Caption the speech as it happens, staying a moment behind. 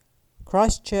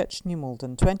Christ Church, New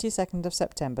Malden, 22nd of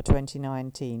September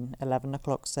 2019, 11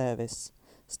 o'clock service.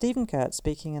 Stephen Kurt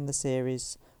speaking in the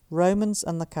series Romans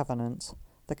and the Covenant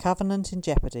in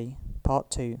Jeopardy,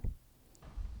 Part 2.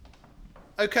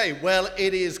 Okay, well,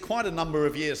 it is quite a number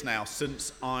of years now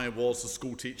since I was a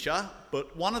school teacher,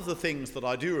 but one of the things that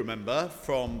I do remember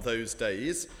from those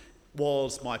days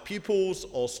was my pupils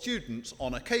or students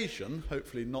on occasion,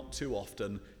 hopefully not too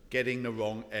often, getting the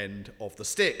wrong end of the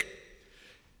stick.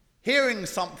 Hearing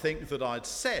something that I'd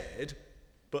said,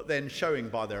 but then showing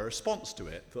by their response to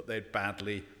it that they'd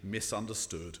badly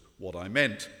misunderstood what I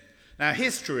meant. Now,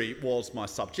 history was my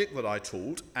subject that I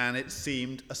taught, and it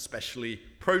seemed especially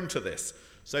prone to this.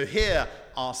 So here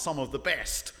are some of the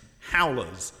best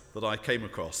howlers that I came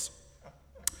across.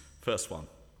 First one.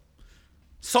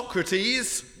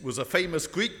 Socrates was a famous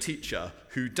Greek teacher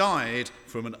who died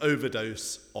from an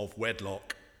overdose of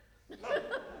wedlock.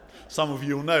 Some of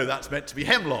you will know that's meant to be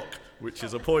hemlock, which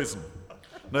is a poison.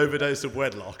 An overdose of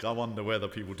wedlock. I wonder whether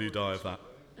people do die of that.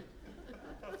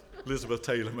 Elizabeth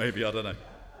Taylor, maybe, I don't know.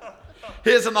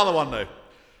 Here's another one, though.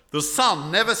 The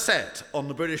sun never set on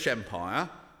the British Empire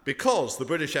because the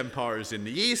British Empire is in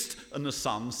the east and the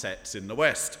sun sets in the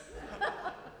west.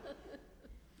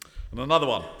 And another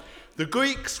one. The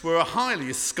Greeks were a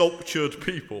highly sculptured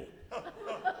people.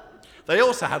 They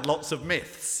also had lots of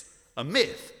myths. A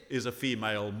myth is a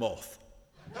female moth.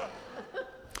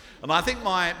 And I think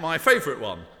my favourite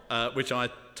one, which I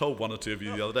told one or two of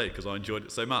you the other day because I enjoyed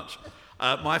it so much,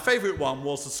 my favourite one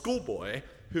was a schoolboy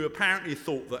who apparently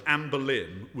thought that Anne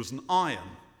Boleyn was an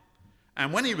iron.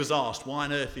 And when he was asked why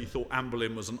on earth he thought Anne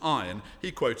Boleyn was an iron,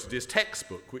 he quoted his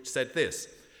textbook, which said this: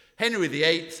 Henry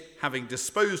VIII, having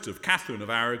disposed of Catherine of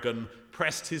Aragon,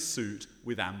 pressed his suit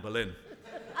with Anne Boleyn.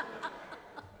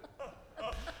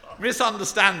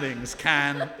 Misunderstandings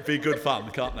can be good fun,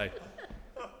 can't they?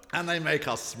 And they make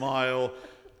us smile,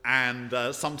 and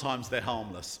sometimes they're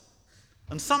harmless.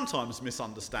 And sometimes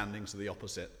misunderstandings are the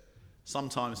opposite.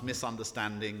 Sometimes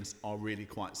misunderstandings are really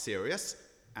quite serious,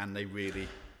 and they really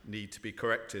need to be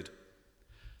corrected.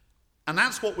 And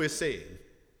that's what we're seeing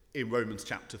in Romans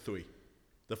chapter 3,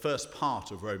 the first part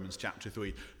of Romans chapter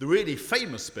 3. The really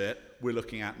famous bit we're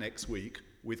looking at next week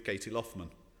with Katie Loffman.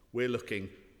 We're looking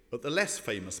at the less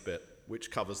famous bit,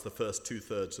 which covers the first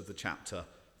 2/3 of the chapter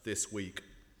this week.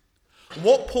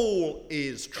 What Paul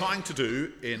is trying to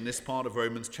do in this part of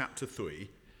Romans chapter 3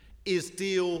 is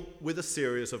deal with a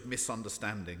series of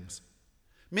misunderstandings.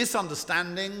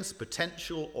 Misunderstandings,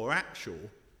 potential or actual,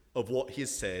 of what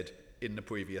he's said in the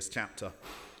previous chapter.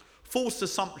 False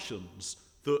assumptions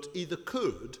that either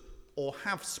could or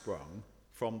have sprung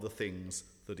from the things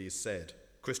that he's said.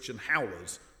 Christian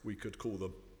howlers, we could call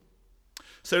them.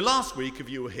 So last week, if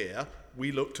you were here,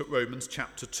 we looked at Romans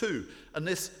chapter 2, and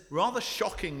this rather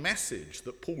shocking message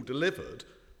that Paul delivered,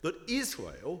 that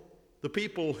Israel, the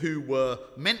people who were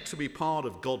meant to be part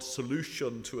of God's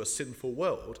solution to a sinful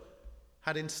world,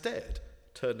 had instead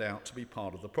turned out to be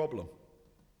part of the problem.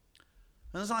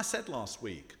 And as I said last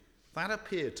week, that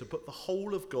appeared to put the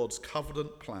whole of God's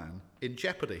covenant plan in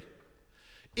jeopardy.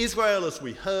 Israel, as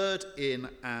we heard in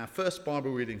our first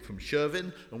Bible reading from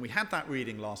Shervin, and we had that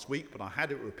reading last week, but I had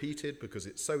it repeated because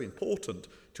it's so important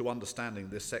to understanding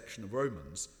this section of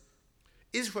Romans.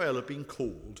 Israel had been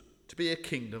called to be a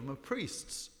kingdom of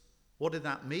priests. What did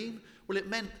that mean? Well, it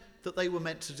meant that they were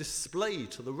meant to display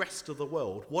to the rest of the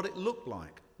world what it looked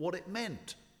like, what it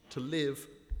meant to live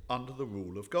under the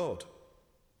rule of God.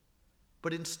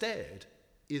 But instead,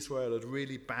 Israel had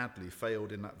really badly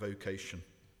failed in that vocation.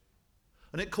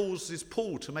 And it causes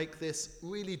Paul to make this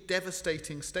really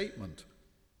devastating statement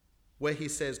where he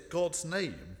says God's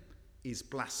name is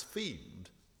blasphemed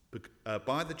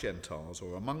by the Gentiles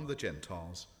or among the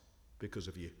Gentiles because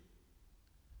of you.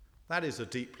 That is a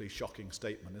deeply shocking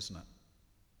statement, isn't it?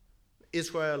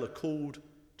 Israel are called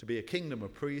to be a kingdom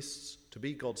of priests, to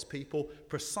be God's people,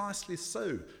 precisely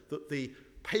so that the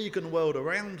pagan world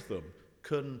around them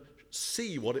can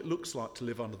see what it looks like to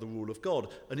live under the rule of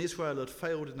God. And Israel had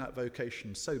failed in that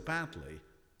vocation so badly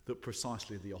that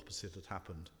precisely the opposite had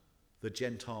happened. The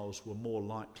Gentiles were more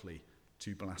likely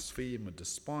to blaspheme and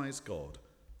despise God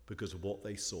because of what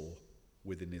they saw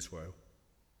within Israel.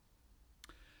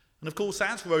 And of course,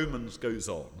 as Romans goes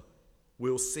on,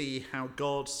 we'll see how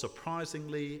God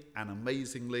surprisingly and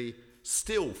amazingly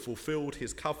still fulfilled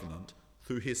his covenant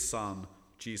through his Son,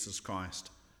 Jesus Christ,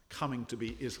 coming to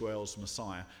be Israel's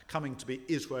Messiah, coming to be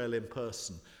Israel in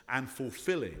person, and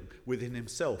fulfilling within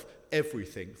himself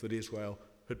everything that Israel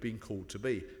had been called to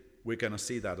be. We're going to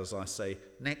see that, as I say,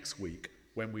 next week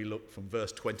when we look from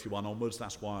verse 21 onwards.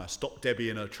 That's why I stopped Debbie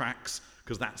in her tracks,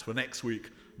 because that's for next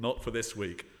week, not for this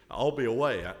week. I'll be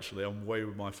away, actually. I'm away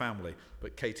with my family.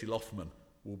 But Katie Loffman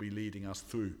will be leading us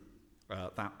through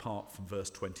that part from verse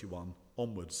 21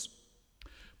 onwards.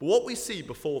 But what we see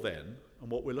before then, and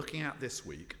what we're looking at this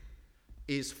week,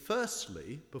 is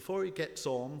firstly, before he gets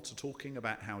on to talking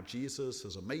about how Jesus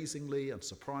has amazingly and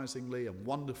surprisingly and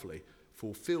wonderfully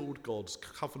fulfilled God's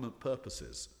covenant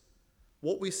purposes,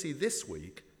 what we see this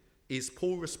week is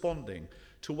Paul responding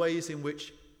to ways in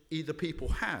which either people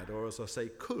had, or as I say,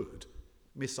 could,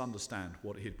 misunderstand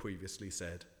what he had previously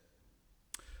said.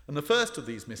 And the first of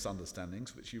these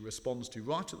misunderstandings, which he responds to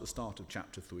right at the start of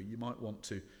chapter 3, you might want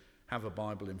to have a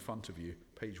Bible in front of you,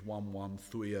 page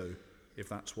 1130, if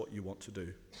that's what you want to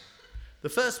do. The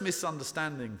first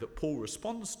misunderstanding that Paul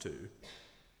responds to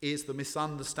is the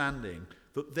misunderstanding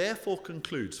that therefore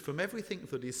concludes from everything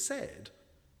that is said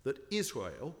that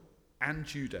Israel and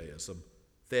Judaism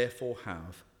therefore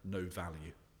have no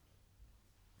value.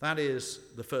 That is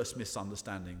the first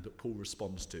misunderstanding that Paul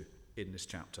responds to in this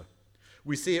chapter.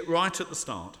 We see it right at the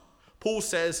start. Paul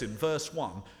says in verse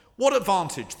 1, "What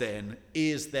advantage then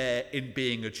is there in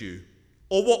being a Jew?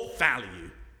 Or what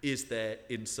value is there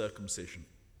in circumcision?"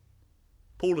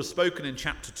 Paul has spoken in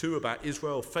chapter 2 about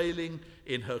Israel failing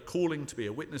in her calling to be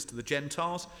a witness to the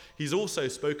Gentiles. He's also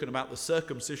spoken about the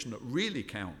circumcision that really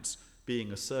counts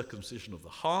being a circumcision of the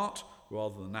heart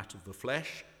rather than that of the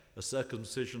flesh, a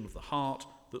circumcision of the heart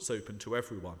that's open to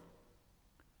everyone.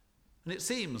 And it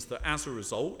seems that as a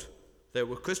result, there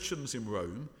were Christians in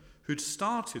Rome who'd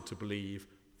started to believe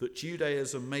that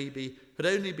Judaism maybe had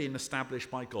only been established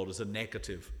by God as a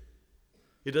negative.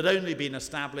 It had only been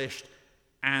established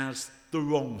as the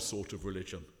wrong sort of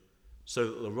religion, so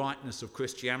that the rightness of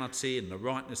Christianity and the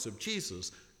rightness of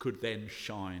Jesus could then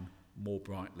shine more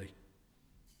brightly.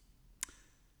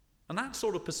 And that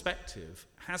sort of perspective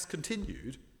has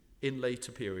continued in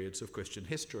later periods of Christian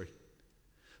history.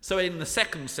 So in the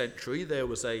 2nd century, there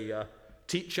was a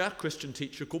Christian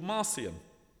teacher called Marcion,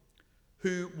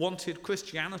 who wanted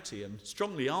Christianity and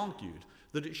strongly argued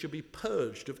that it should be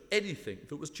purged of anything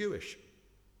that was Jewish.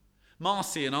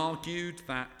 Marcion argued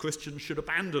that Christians should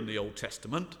abandon the Old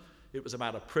Testament. It was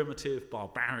about a primitive,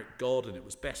 barbaric God, and it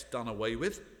was best done away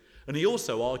with. And he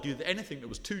also argued that anything that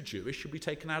was too Jewish should be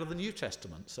taken out of the New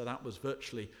Testament. So that was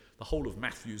virtually the whole of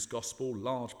Matthew's Gospel,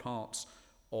 large parts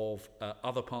of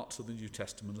other parts of the New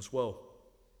Testament as well.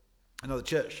 And the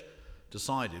church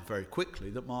decided very quickly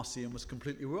that Marcion was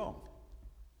completely wrong.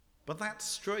 But that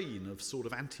strain of sort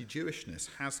of anti-Jewishness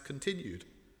has continued.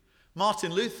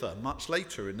 Martin Luther, much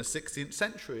later in the 16th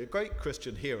century, a great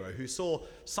Christian hero who saw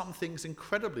some things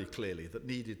incredibly clearly that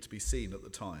needed to be seen at the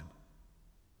time.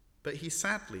 But he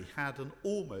sadly had an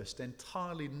almost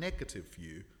entirely negative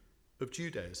view of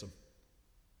Judaism.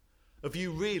 A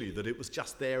view really that it was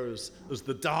just there as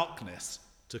the darkness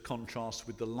to contrast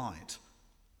with the light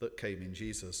that came in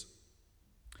Jesus.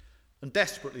 And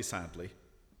desperately sadly,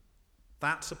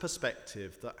 that's a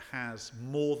perspective that has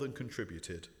more than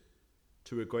contributed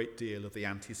to a great deal of the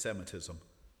anti-Semitism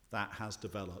that has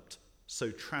developed so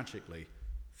tragically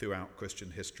throughout Christian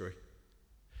history.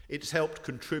 It's helped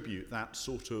contribute that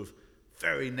sort of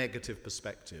very negative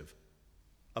perspective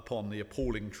upon the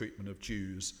appalling treatment of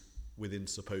Jews within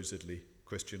supposedly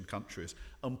Christian countries.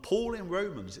 And Paul in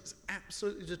Romans is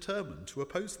absolutely determined to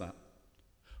oppose that.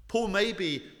 Paul may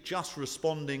be just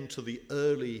responding to the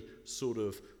early sort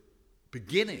of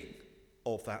beginning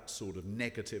of that sort of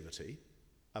negativity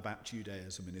about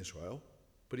Judaism in Israel,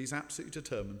 but he's absolutely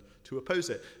determined to oppose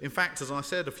it. In fact, as I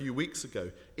said a few weeks ago,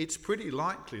 it's pretty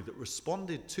likely that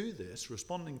responding to this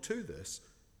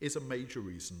is a major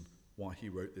reason why he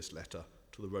wrote this letter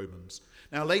to the Romans.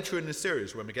 Now, later in the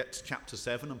series, when we get to chapter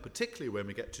 7, and particularly when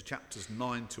we get to chapters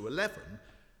 9 to 11,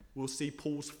 we'll see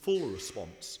Paul's full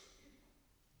response,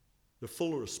 the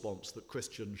full response that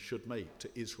Christians should make to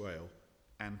Israel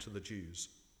and to the Jews.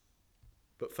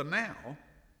 But for now,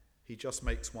 he just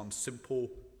makes one simple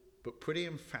but pretty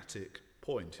emphatic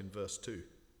point in verse 2.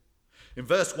 In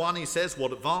verse 1 he says,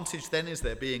 "What advantage then is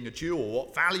there being a Jew, or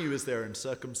what value is there in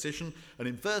circumcision?" And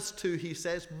in verse 2 he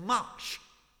says, "Much,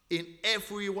 in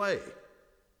every way."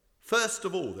 First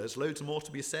of all, there's loads more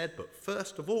to be said, but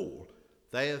first of all,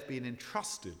 they have been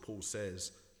entrusted, Paul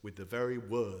says, with the very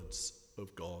words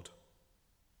of God.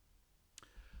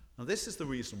 Now this is the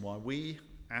reason why we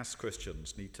as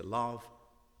Christians need to love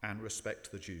and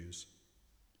respect the Jews.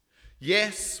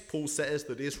 Yes, Paul says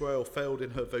that Israel failed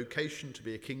in her vocation to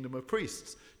be a kingdom of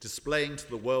priests, displaying to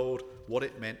the world what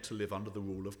it meant to live under the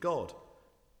rule of God.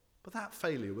 But that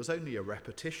failure was only a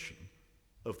repetition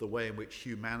of the way in which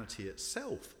humanity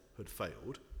itself had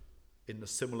failed in the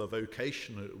similar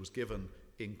vocation that it was given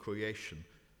in creation.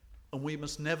 And we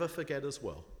must never forget as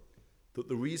well that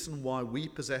the reason why we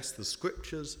possess the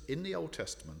scriptures in the Old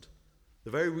Testament,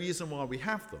 the very reason why we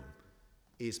have them,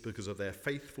 is because of their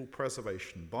faithful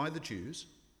preservation by the Jews,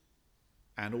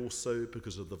 and also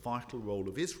because of the vital role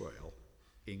of Israel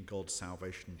in God's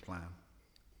salvation plan.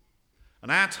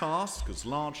 And our task as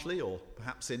largely, or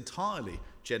perhaps entirely,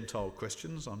 Gentile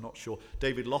Christians, I'm not sure,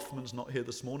 David Loffman's not here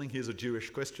this morning, he's a Jewish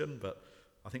Christian, but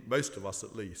I think most of us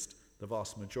at least, the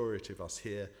vast majority of us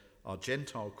here, are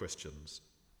Gentile Christians.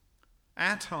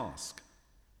 Our task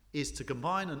is to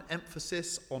combine an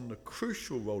emphasis on the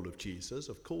crucial role of Jesus,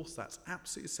 of course that's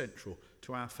absolutely central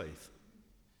to our faith,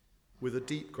 with a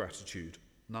deep gratitude,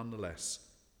 nonetheless,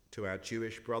 to our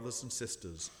Jewish brothers and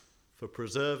sisters for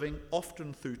preserving,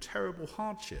 often through terrible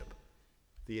hardship,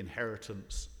 the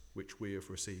inheritance which we have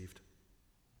received.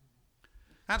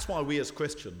 That's why we as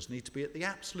Christians need to be at the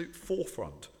absolute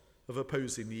forefront of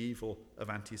opposing the evil of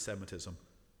anti-Semitism,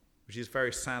 which is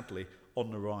very sadly on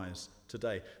the rise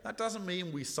today. That doesn't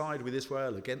mean we side with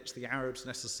Israel against the Arabs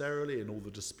necessarily in all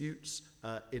the disputes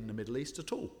in the Middle East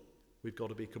at all. We've got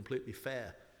to be completely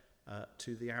fair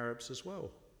to the Arabs as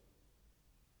well.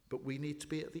 But we need to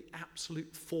be at the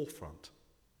absolute forefront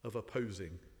of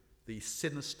opposing the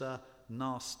sinister,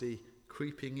 nasty,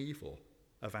 creeping evil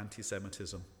of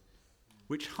anti-Semitism,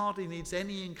 which hardly needs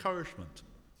any encouragement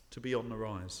to be on the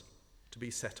rise, to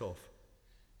be set off.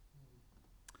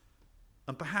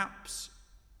 And perhaps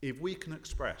if we can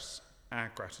express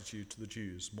our gratitude to the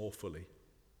Jews more fully,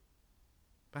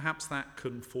 perhaps that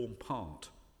can form part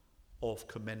of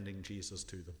commending Jesus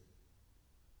to them.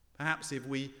 Perhaps if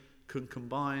we can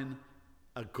combine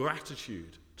a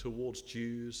gratitude towards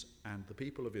Jews and the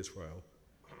people of Israel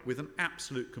with an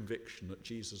absolute conviction that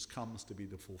Jesus comes to be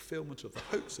the fulfillment of the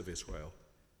hopes of Israel,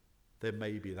 then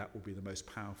maybe that will be the most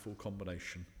powerful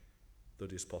combination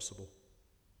that is possible.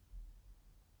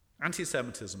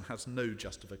 Anti-Semitism has no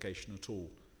justification at all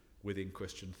within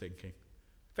Christian thinking.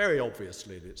 Very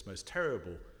obviously at its most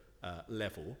terrible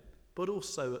level, but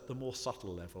also at the more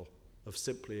subtle level of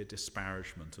simply a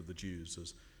disparagement of the Jews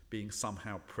as being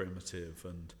somehow primitive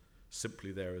and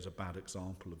simply there as a bad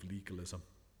example of legalism.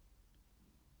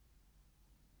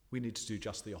 We need to do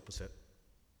just the opposite.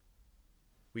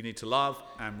 We need to love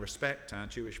and respect our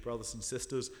Jewish brothers and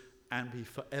sisters and be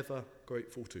forever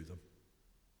grateful to them.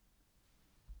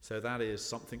 So that is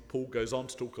something Paul goes on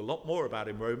to talk a lot more about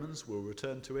in Romans. We'll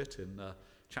return to it in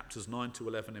chapters 9 to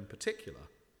 11 in particular,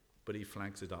 but he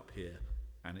flags it up here,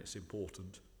 and it's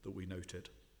important that we note it.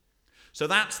 So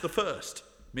that's the first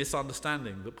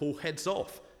misunderstanding that Paul heads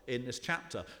off in this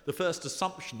chapter, the first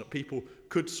assumption that people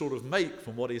could sort of make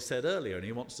from what he said earlier, and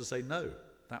he wants to say, no,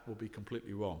 that will be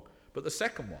completely wrong. But the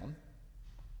second one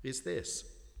is this.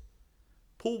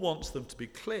 Paul wants them to be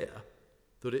clear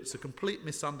that it's a complete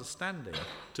misunderstanding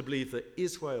to believe that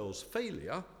Israel's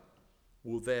failure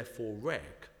will therefore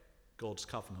wreck God's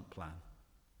covenant plan.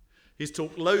 He's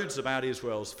talked loads about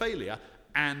Israel's failure,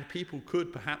 and people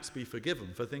could perhaps be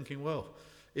forgiven for thinking, well,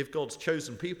 if God's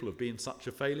chosen people have been such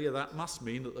a failure, that must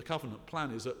mean that the covenant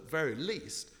plan is at very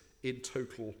least in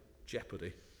total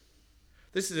jeopardy.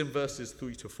 This is in verses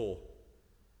 3 to 4.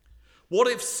 What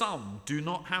if some do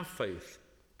not have faith,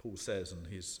 Paul says, and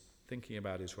he's thinking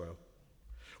about Israel.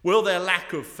 Will their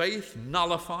lack of faith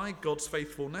nullify God's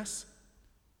faithfulness?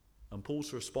 And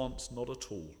Paul's response, not at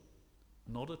all.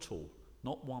 Not at all.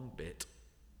 Not one bit.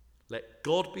 Let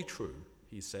God be true,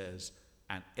 he says,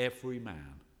 and every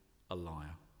man a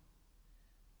liar.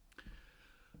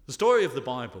 The story of the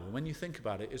Bible, when you think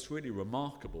about it, it's really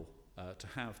remarkable to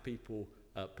have people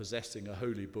possessing a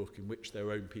holy book in which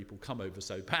their own people come over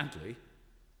so badly.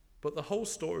 But the whole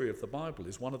story of the Bible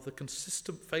is one of the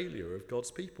consistent failure of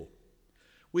God's people,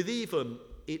 with even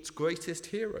its greatest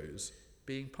heroes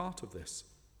being part of this.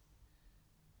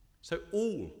 So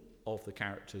all of the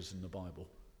characters in the Bible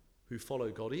who follow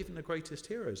God, even the greatest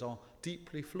heroes, are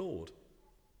deeply flawed.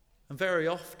 And very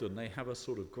often they have a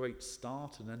sort of great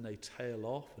start and then they tail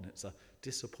off and it's a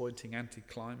disappointing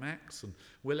anticlimax. And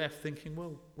we're left thinking,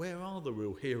 well, where are the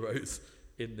real heroes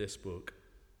in this book?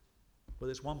 Well,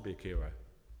 there's one big hero,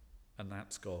 and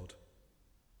that's God.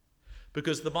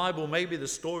 Because the Bible may be the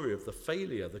story of the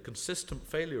failure, the consistent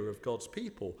failure of God's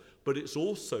people, but it's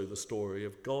also the story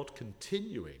of God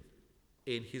continuing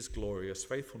in his glorious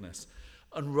faithfulness.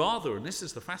 And rather, and this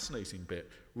is the fascinating bit,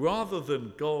 rather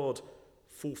than God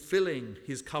fulfilling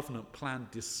his covenant plan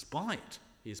despite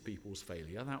his people's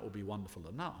failure, that will be wonderful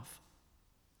enough,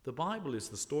 the Bible is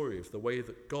the story of the way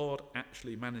that God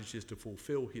actually manages to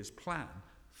fulfill his plan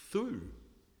through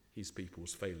his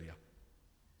people's failure.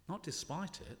 Not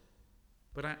despite it,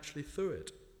 but actually through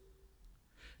it.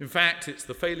 In fact, it's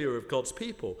the failure of God's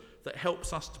people that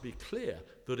helps us to be clear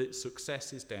that its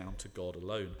success is down to God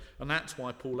alone. And that's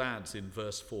why Paul adds in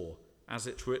verse 4, as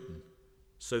it's written,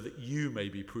 so that you may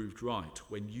be proved right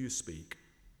when you speak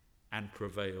and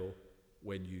prevail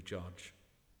when you judge.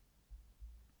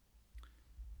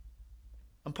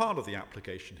 And part of the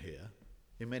application here,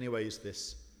 in many ways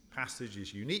this passage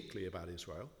is uniquely about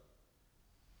Israel,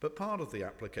 but part of the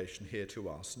application here to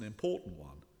us, an important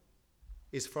one,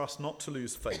 is for us not to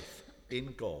lose faith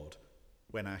in God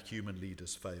when our human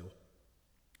leaders fail.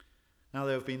 Now,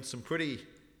 there have been some pretty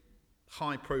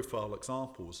high-profile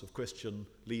examples of Christian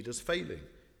leaders failing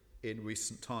in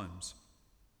recent times.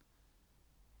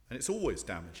 And it's always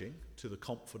damaging to the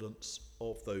confidence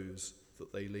of those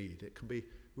that they lead. It can be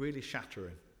really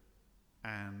shattering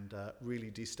and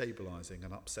really destabilising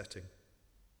and upsetting.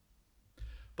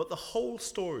 But the whole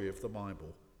story of the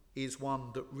Bible is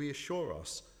one that reassures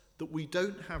us that we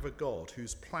don't have a God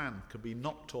whose plan can be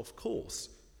knocked off course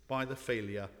by the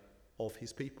failure of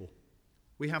his people.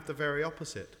 We have the very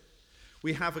opposite.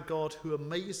 We have a God who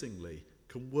amazingly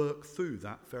can work through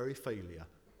that very failure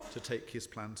to take his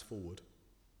plans forward.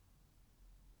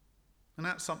 And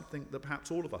that's something that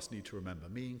perhaps all of us need to remember,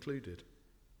 me included,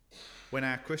 when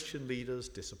our Christian leaders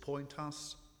disappoint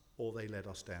us or they let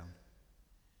us down.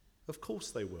 Of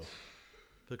course they will,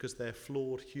 because they're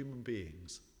flawed human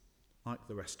beings like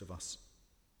the rest of us.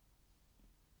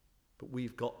 But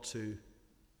we've got to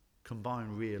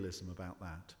combine realism about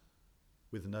that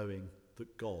with knowing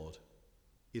that God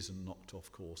isn't knocked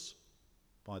off course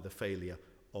by the failure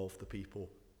of the people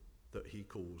that he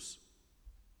calls.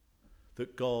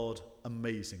 That God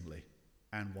amazingly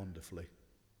and wonderfully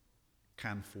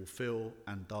can fulfill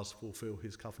and does fulfill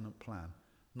his covenant plan,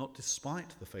 not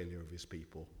despite the failure of his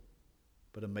people,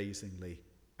 but amazingly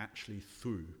actually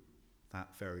through that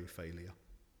very failure,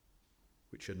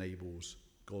 which enables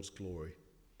God's glory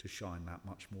to shine that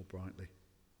much more brightly.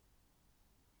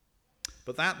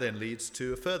 But that then leads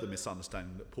to a further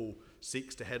misunderstanding that Paul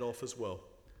seeks to head off as well.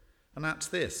 And that's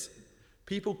this.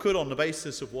 People could, on the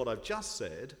basis of what I've just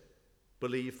said,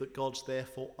 believe that God's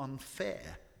therefore unfair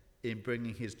in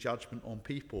bringing his judgment on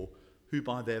people who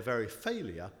by their very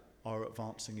failure are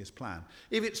advancing his plan.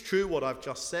 If it's true what I've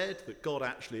just said, that God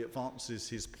actually advances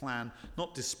his plan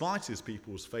not despite his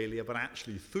people's failure, but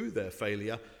actually through their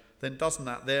failure, then doesn't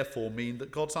that therefore mean that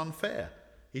God's unfair?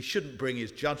 He shouldn't bring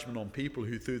his judgment on people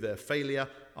who through their failure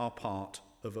are part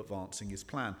of advancing his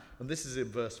plan. And this is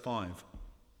in verse 5.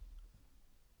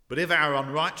 But if our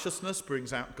unrighteousness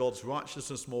brings out God's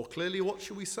righteousness more clearly, what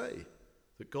shall we say?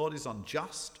 That God is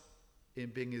unjust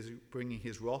in bringing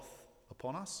his wrath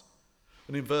upon us?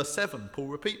 And in verse 7, Paul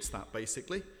repeats that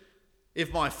basically.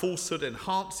 If my falsehood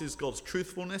enhances God's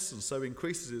truthfulness and so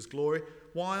increases his glory,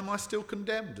 why am I still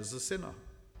condemned as a sinner?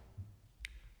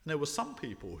 And there were some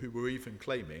people who were even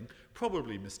claiming,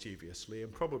 probably mischievously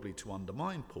and probably to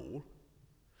undermine Paul,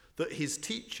 that his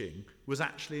teaching was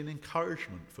actually an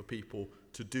encouragement for people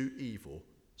to do evil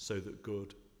so that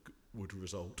good would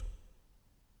result.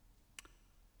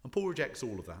 And Paul rejects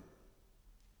all of that.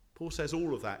 Paul says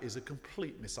all of that is a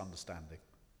complete misunderstanding.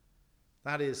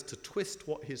 That is to twist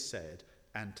what he's said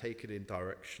and take it in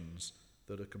directions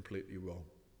that are completely wrong.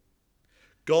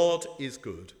 God is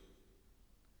good.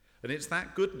 And it's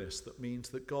that goodness that means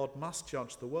that God must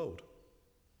judge the world.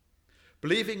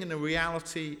 Believing in the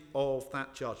reality of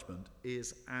that judgment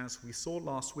is, as we saw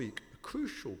last week, a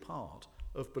crucial part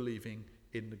of believing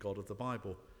in the God of the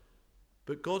Bible.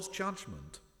 But God's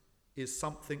judgment is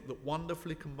something that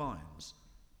wonderfully combines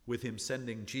with him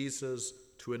sending Jesus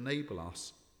to enable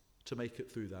us to make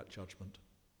it through that judgment.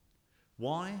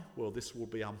 Why? Well, this will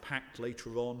be unpacked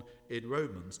later on in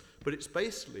Romans, but it's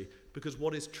basically because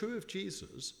what is true of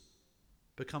Jesus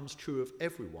becomes true of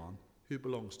everyone who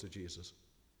belongs to Jesus,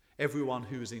 everyone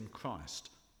who is in Christ,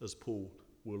 as Paul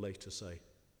will later say.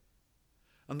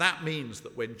 And that means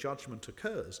that when judgment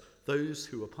occurs, those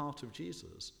who are part of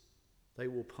Jesus, they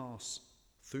will pass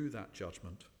through that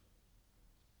judgment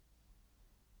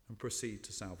and proceed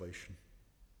to salvation.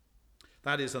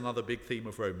 That is another big theme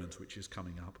of Romans which is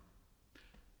coming up.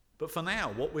 But for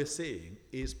now, what we're seeing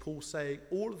is Paul saying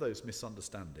all of those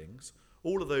misunderstandings,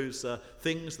 all of those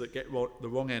things that get the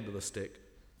wrong end of the stick,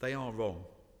 they are wrong.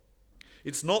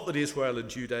 It's not that Israel and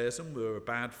Judaism were a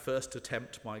bad first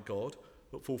attempt by God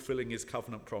at fulfilling his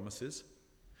covenant promises.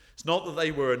 It's not that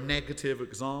they were a negative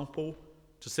example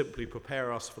to simply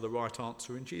prepare us for the right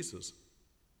answer in Jesus.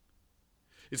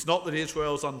 It's not that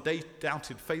Israel's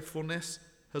undoubted faithfulness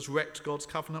has wrecked God's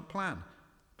covenant plan,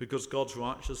 because God's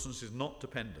righteousness is not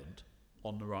dependent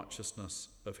on the righteousness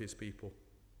of his people.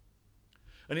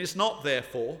 And it's not,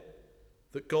 therefore,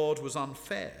 that God was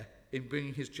unfair in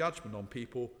bringing his judgment on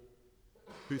people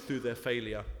who through their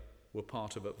failure were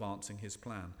part of advancing his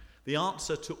plan. The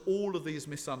answer to all of these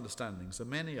misunderstandings and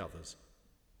many others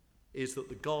is that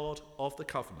the God of the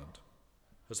covenant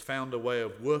has found a way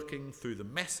of working through the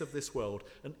mess of this world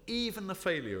and even the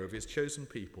failure of his chosen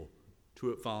people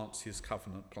to advance his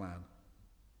covenant plan.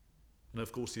 And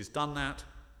of course he's done that,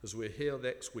 as we're here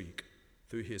next week,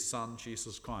 through his son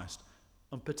Jesus Christ,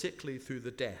 and particularly through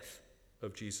the death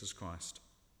of Jesus Christ.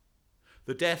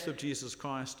 The death of Jesus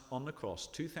Christ on the cross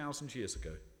 2,000 years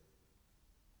ago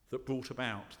that brought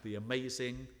about the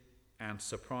amazing and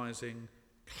surprising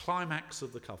climax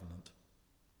of the covenant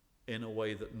in a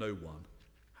way that no one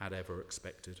had ever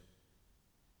expected.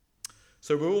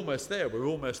 So we're almost there. We're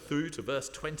almost through to verse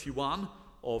 21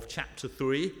 of chapter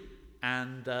 3,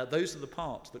 and those are the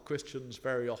parts that Christians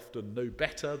very often know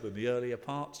better than the earlier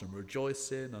parts and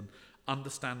rejoice in, and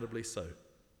understandably so.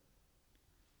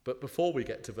 But before we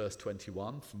get to verse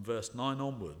 21, from verse 9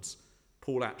 onwards,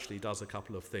 Paul actually does a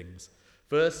couple of things.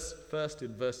 First,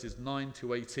 in verses 9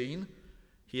 to 18,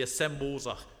 he assembles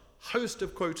a host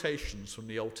of quotations from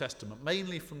the Old Testament,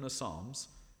 mainly from the Psalms.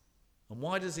 And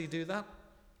why does he do that?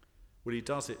 Well, he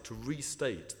does it to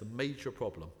restate the major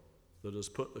problem that has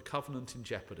put the covenant in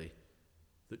jeopardy,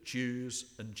 that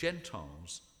Jews and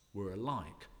Gentiles were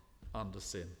alike under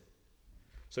sin.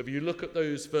 So if you look at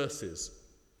those verses,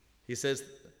 he says,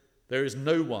 there is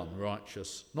no one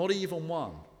righteous, not even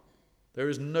one. There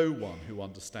is no one who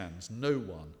understands, no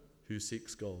one who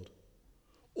seeks God.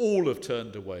 All have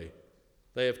turned away.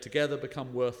 They have together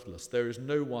become worthless. There is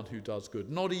no one who does good,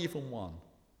 not even one.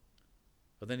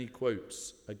 And then he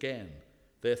quotes again,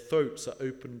 their throats are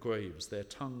open graves, their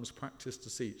tongues practice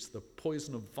deceits, the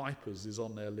poison of vipers is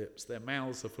on their lips, their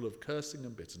mouths are full of cursing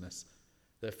and bitterness,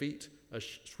 their feet are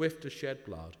swift to shed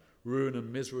blood, ruin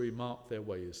and misery mark their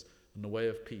ways, and the way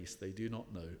of peace they do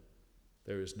not know.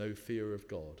 There is no fear of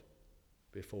God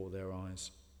before their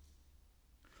eyes.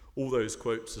 All those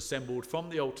quotes assembled from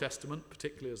the Old Testament,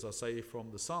 particularly, as I say,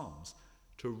 from the Psalms,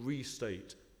 to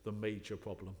restate the major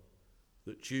problem,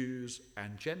 that Jews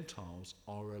and Gentiles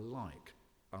are alike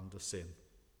under sin.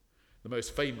 The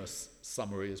most famous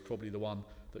summary is probably the one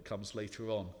that comes later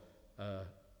on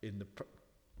in the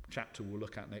chapter we'll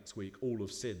look at next week. All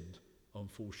have sinned and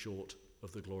fall short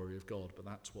of the glory of God. But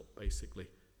that's what basically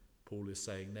Paul is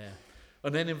saying there.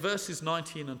 And then in verses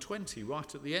 19 and 20,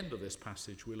 right at the end of this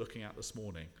passage we're looking at this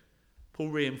morning, Paul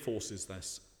reinforces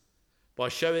this by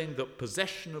showing that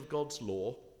possession of God's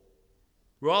law,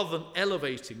 rather than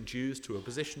elevating Jews to a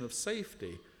position of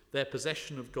safety, their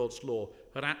possession of God's law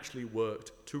had actually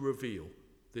worked to reveal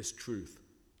this truth,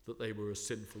 that they were as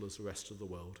sinful as the rest of the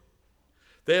world.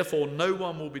 Therefore, no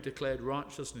one will be declared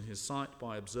righteous in his sight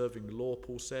by observing the law,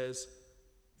 Paul says.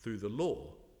 Through the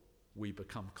law, we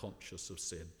become conscious of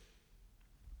sin.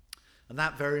 And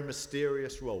that very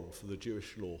mysterious role for the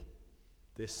Jewish law,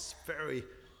 this very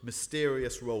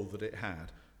mysterious role that it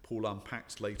had, Paul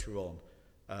unpacks later on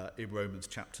in Romans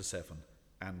chapter 7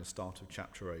 and the start of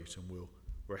chapter 8, and we'll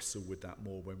wrestle with that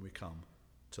more when we come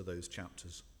to those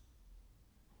chapters.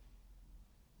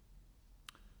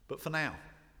 But for now,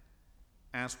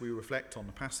 as we reflect on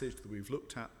the passage that we've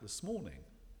looked at this morning,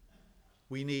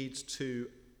 we need to,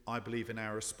 I believe, in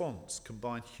our response,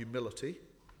 combine humility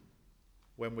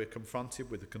when we're confronted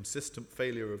with the consistent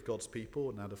failure of God's people,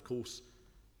 and that, of course,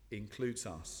 includes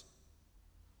us.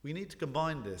 We need to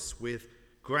combine this with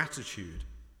gratitude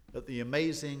at the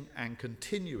amazing and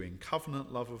continuing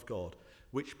covenant love of God,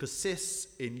 which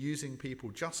persists in using people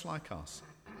just like us,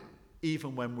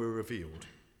 even when we're revealed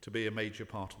to be a major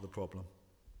part of the problem.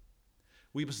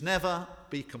 We must never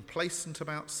be complacent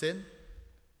about sin.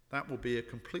 That will be a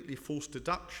completely false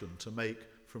deduction to make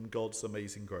from God's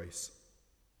amazing grace.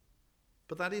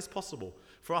 But that is possible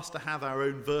for us to have our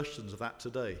own versions of that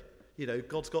today. You know,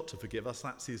 God's got to forgive us,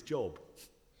 that's his job.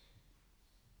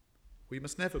 We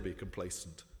must never be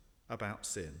complacent about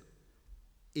sin,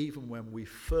 even when we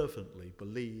fervently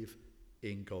believe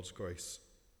in God's grace.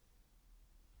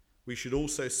 We should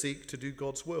also seek to do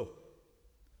God's will,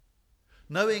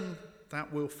 knowing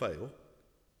that we'll fail,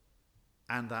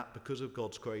 and that because of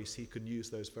God's grace he can use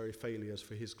those very failures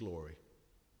for his glory.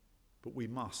 But we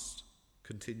must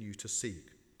continue to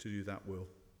seek to do that will.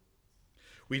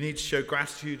 We need to show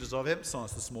gratitude, as I've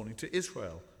emphasised this morning, to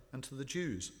Israel and to the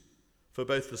Jews for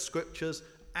both the scriptures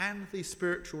and the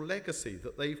spiritual legacy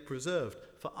that they've preserved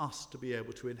for us to be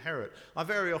able to inherit. I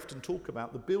very often talk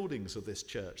about the buildings of this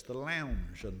church, the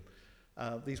lounge, and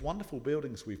these wonderful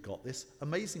buildings we've got, this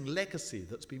amazing legacy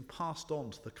that's been passed on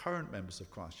to the current members of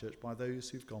Christ Church by those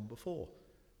who've gone before.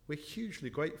 We're hugely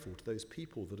grateful to those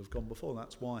people that have gone before.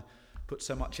 That's why put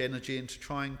so much energy into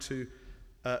trying to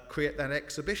create that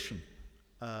exhibition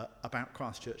about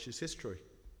Christchurch's history.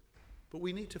 But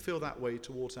we need to feel that way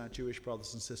towards our Jewish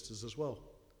brothers and sisters as well.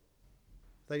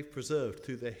 They've preserved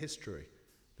through their history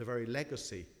the very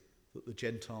legacy that the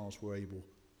Gentiles were able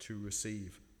to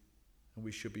receive, and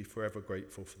we should be forever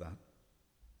grateful for that.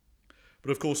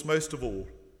 But of course, most of all,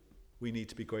 we need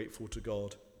to be grateful to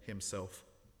God himself.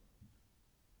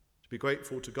 To be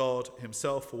grateful to God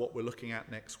himself for what we're looking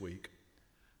at next week.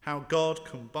 How God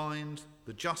combined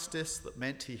the justice that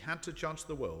meant he had to judge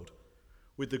the world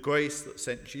with the grace that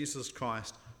sent Jesus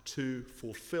Christ to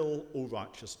fulfill all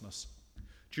righteousness.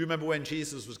 Do you remember when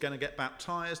Jesus was going to get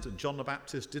baptized and John the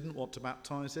Baptist didn't want to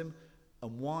baptize him?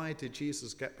 And why did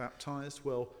Jesus get baptized?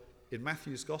 Well, in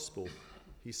Matthew's Gospel,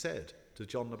 he said to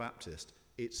John the Baptist,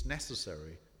 it's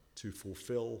necessary to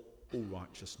fulfill all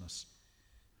righteousness.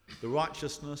 The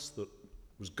righteousness that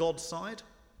was God's side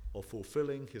of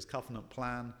fulfilling his covenant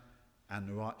plan, and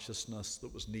the righteousness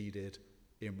that was needed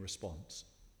in response.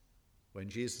 When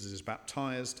Jesus is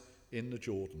baptized in the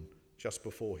Jordan, just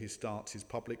before he starts his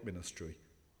public ministry,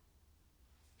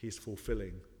 he's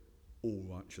fulfilling all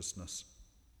righteousness.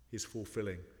 He's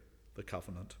fulfilling the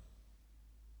covenant.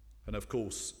 And of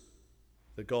course,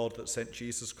 the God that sent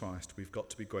Jesus Christ, we've got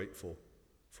to be grateful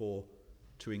for,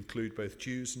 to include both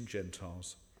Jews and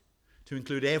Gentiles, to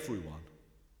include everyone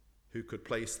who could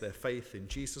place their faith in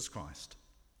Jesus Christ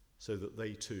so that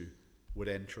they too would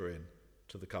enter in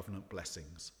to the covenant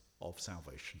blessings of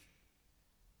salvation.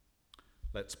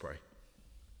 Let's pray.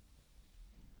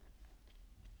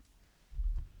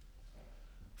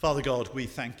 Father God, we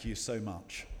thank you so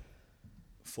much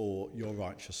for your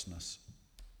righteousness,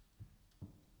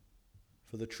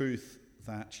 for the truth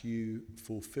that you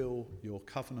fulfill your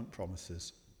covenant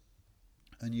promises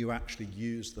and you actually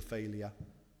use the failure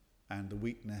and the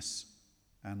weakness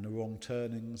and the wrong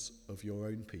turnings of your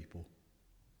own people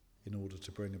in order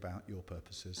to bring about your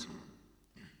purposes.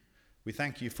 We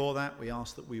thank you for that. We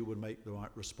ask that we would make the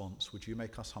right response. Would you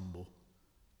make us humble?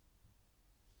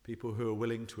 People who are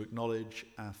willing to acknowledge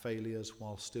our failures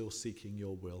while still seeking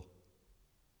your will.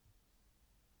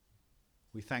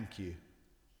 We thank you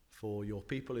for your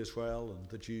people Israel and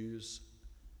the Jews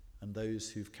and those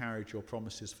who've carried your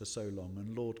promises for so long.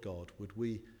 And Lord God, would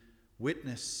we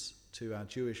witness to our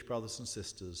Jewish brothers and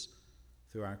sisters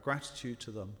through our gratitude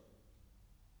to them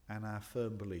and our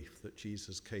firm belief that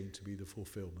Jesus came to be the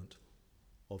fulfillment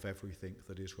of everything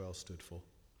that Israel stood for.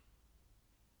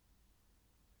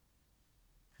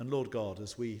 And Lord God,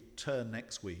 as we turn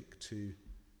next week to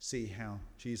see how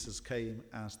Jesus came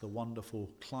as the wonderful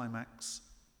climax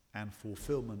and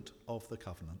fulfillment of the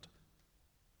covenant,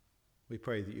 we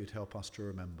pray that you'd help us to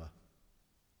remember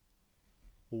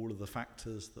all of the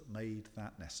factors that made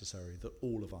that necessary, that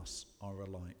all of us are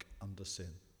alike under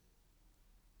sin.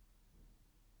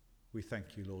 We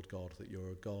thank you, Lord God, that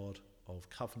you're a God of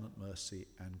covenant mercy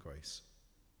and grace,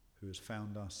 who has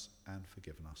found us and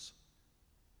forgiven us.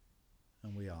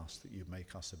 And we ask that you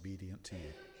make us obedient to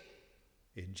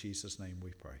you. In Jesus' name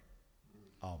we pray.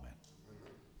 Amen.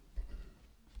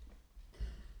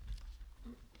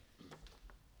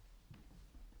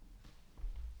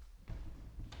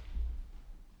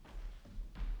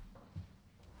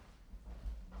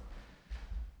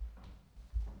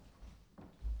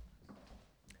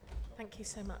 Thank you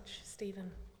so much,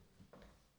 Stephen.